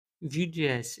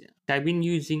Vue.js. I've been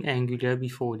using Angular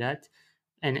before that,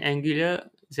 and Angular,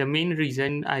 the main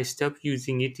reason I stopped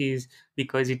using it is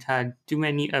because it had too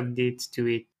many updates to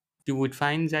it. You would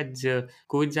find that the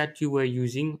code that you were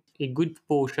using, a good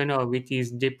portion of it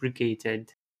is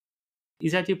deprecated.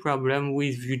 Is that a problem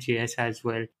with Vue.js as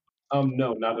well?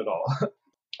 No, not at all.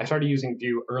 I started using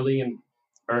Vue early in,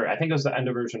 or I think it was the end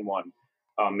of version one,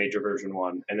 major version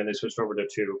one, and then they switched over to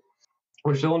two.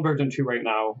 We're still in version two right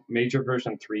now. Major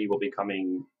version three will be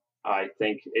coming. I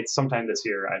think it's sometime this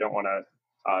year. I don't want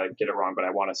to get it wrong, but I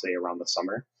want to say around the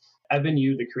summer. Evan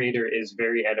Yu, the creator, is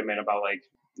very adamant about like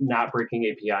not breaking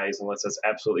APIs unless it's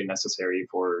absolutely necessary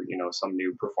for some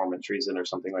new performance reason or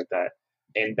something like that.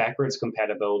 And backwards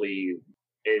compatibility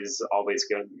is always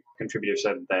going. Contributors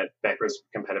said that backwards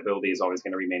compatibility is always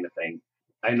going to remain a thing.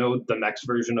 I know the next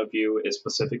version of Vue is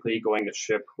specifically going to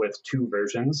ship with two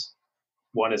versions.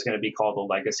 One is going to be called the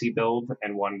legacy build,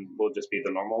 and one will just be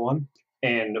the normal one.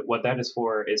 And what that is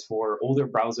for older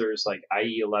browsers like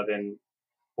IE11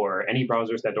 or any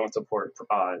browsers that don't support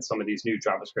some of these new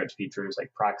JavaScript features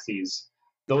like proxies.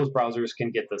 Those browsers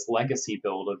can get this legacy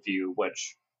build of Vue,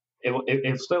 which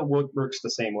it still works the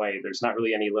same way. There's not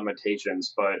really any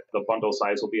limitations, but the bundle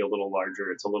size will be a little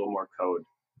larger. It's a little more code.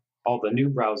 All the new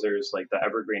browsers, like the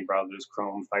evergreen browsers,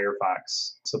 Chrome,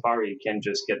 Firefox, Safari, can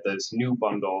just get this new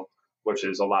bundle, which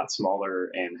is a lot smaller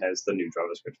and has the new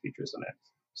JavaScript features in it.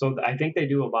 So I think they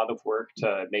do a lot of work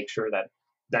to make sure that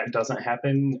that doesn't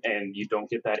happen and you don't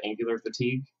get that Angular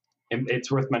fatigue. And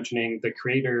it's worth mentioning the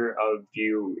creator of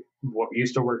Vue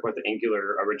used to work with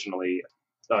Angular originally.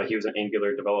 He was an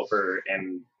Angular developer,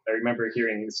 and I remember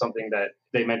hearing something that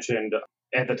they mentioned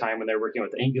at the time when they were working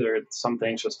with Angular. Some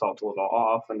things just felt a little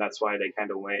off, and that's why they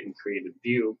kind of went and created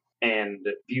Vue. And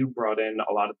Vue brought in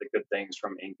a lot of the good things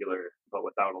from Angular, but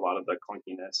without a lot of the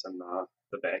clunkiness and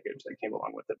the baggage that came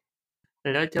along with it.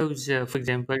 A lot of for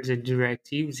example, the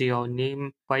directives, they are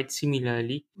named quite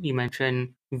similarly. You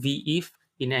mentioned vif.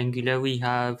 In Angular, we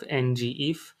have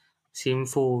ngif. Same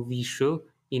for vshow.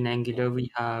 In Angular,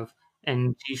 we have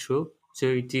ngshow. So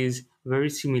it is very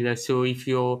similar. So if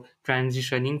you're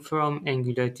transitioning from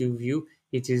Angular to Vue,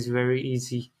 it is very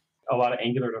easy. A lot of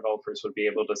Angular developers would be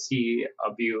able to see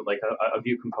a Vue, like a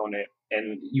Vue component,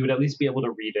 and you would at least be able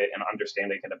to read it and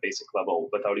understand it at a basic level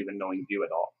without even knowing Vue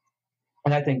at all.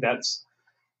 And I think that's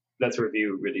where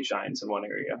Vue really shines in one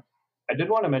area. I did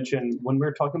want to mention when we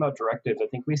were talking about directives, I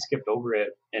think we skipped over it,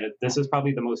 and this is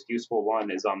probably the most useful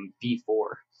one. Is v4.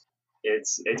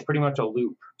 It's pretty much a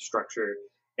loop structure,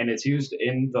 and it's used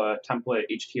in the template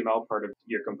HTML part of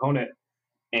your component.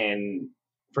 And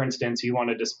for instance, you want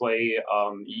to display,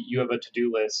 you have a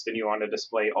to-do list, and you want to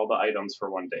display all the items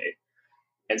for one day.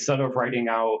 Instead of writing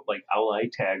out like li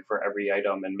tag for every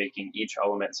item and making each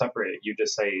element separate, you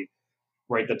just say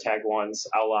write the tag once,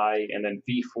 li, and then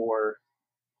v4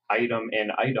 item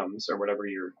and items, or whatever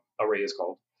your array is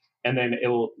called. And then it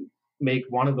will make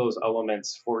one of those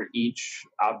elements for each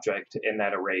object in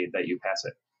that array that you pass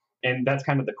it. And that's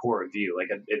kind of the core of Vue. Like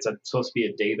supposed to be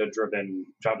a data-driven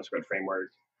JavaScript framework.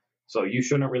 So you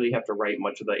shouldn't really have to write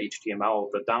much of the HTML,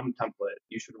 the DOM template.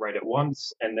 You should write it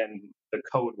once, and then the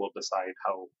code will decide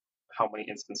how many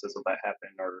instances of that happen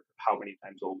or how many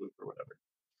times it'll loop or whatever.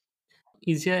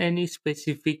 Is there any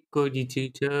specific code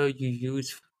editor you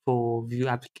use for Vue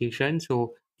applications,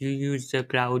 or you use the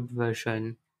cloud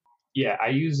version? Yeah, I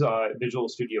use Visual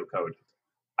Studio Code.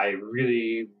 I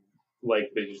really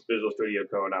like Visual Studio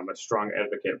Code. I'm a strong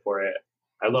advocate for it.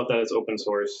 I love that it's open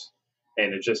source,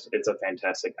 and it's a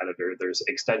fantastic editor. There's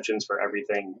extensions for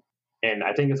everything. And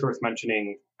I think it's worth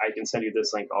mentioning, I can send you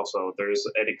this link also. There's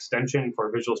an extension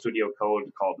for Visual Studio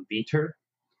Code called Vetur,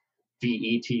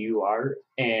 Vetur,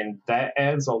 and that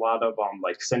adds a lot of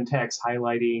like syntax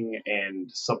highlighting and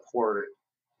support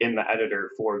in the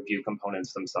editor for Vue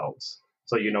components themselves.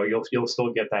 So you'll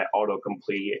still get that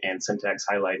autocomplete and syntax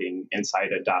highlighting inside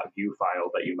a .vue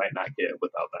file that you might not get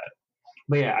without that.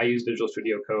 But yeah, I use Visual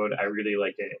Studio Code. I really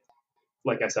like it.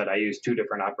 Like I said, I use two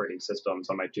different operating systems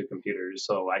on my two computers,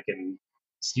 so I can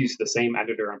use the same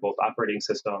editor on both operating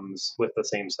systems with the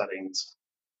same settings.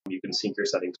 You can sync your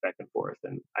settings back and forth,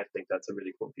 and I think that's a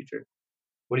really cool feature.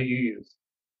 What do you use?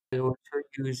 I also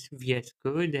use VS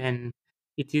Code, and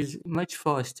it is much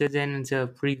faster than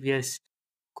the previous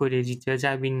code editors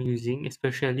I've been using,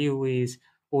 especially with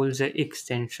all the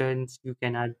extensions you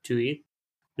can add to it.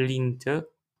 Linter.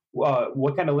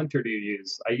 What kind of linter do you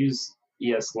use? I use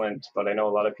ESLint, but I know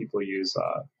a lot of people use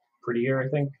Prettier, I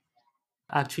think.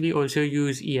 Actually, also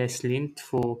use ESLint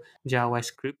for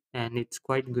JavaScript, and it's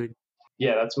quite good.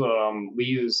 Yeah, that's what we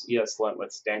use ESLint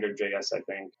with standard JS, I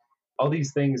think. all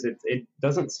these things, it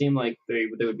doesn't seem like they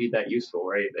would be that useful,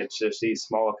 right? It's just these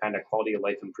small kind of quality of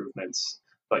life improvements.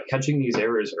 But catching these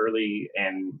errors early,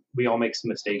 and we all make some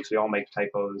mistakes, we all make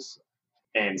typos,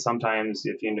 and sometimes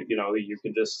if you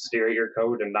could just stare at your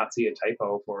code and not see a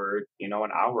typo for an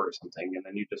hour or something, and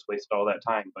then you just wasted all that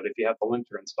time. But if you have the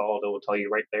linter installed, it will tell you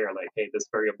right there, like, hey, this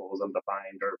variable is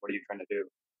undefined, or what are you trying to do?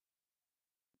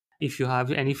 If you have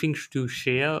anything to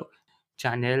share,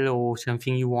 channel or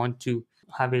something you want to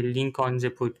have a link on the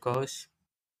podcast.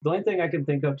 The only thing I can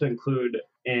think of to include,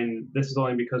 and this is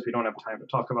only because we don't have time to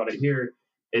talk about it here,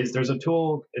 is there's a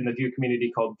tool in the Vue community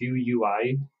called Vue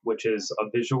UI, which is a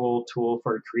visual tool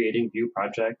for creating Vue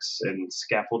projects and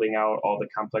scaffolding out all the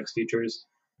complex features.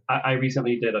 I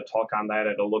recently did a talk on that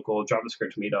at a local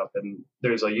JavaScript meetup, and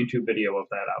there's a YouTube video of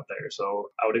that out there. So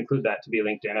I would include that to be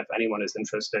linked in if anyone is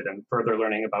interested in further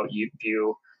learning about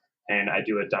Vue. And I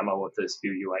do a demo with this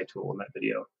Vue UI tool in that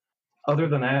video. Other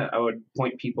than that, I would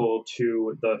point people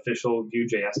to the official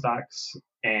Vue.js docs,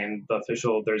 and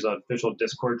there's an official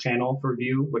Discord channel for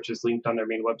Vue, which is linked on their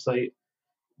main website.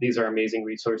 These are amazing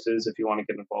resources if you want to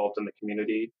get involved in the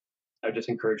community. I just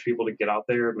encourage people to get out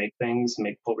there, make things,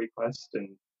 make pull requests, and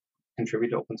contribute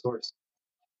to open source.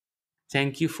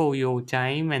 Thank you for your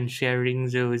time and sharing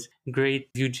those great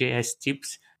Vue.js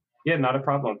tips. Yeah, not a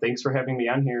problem. Thanks for having me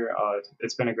on here.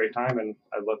 It's been a great time, and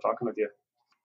I love talking with you.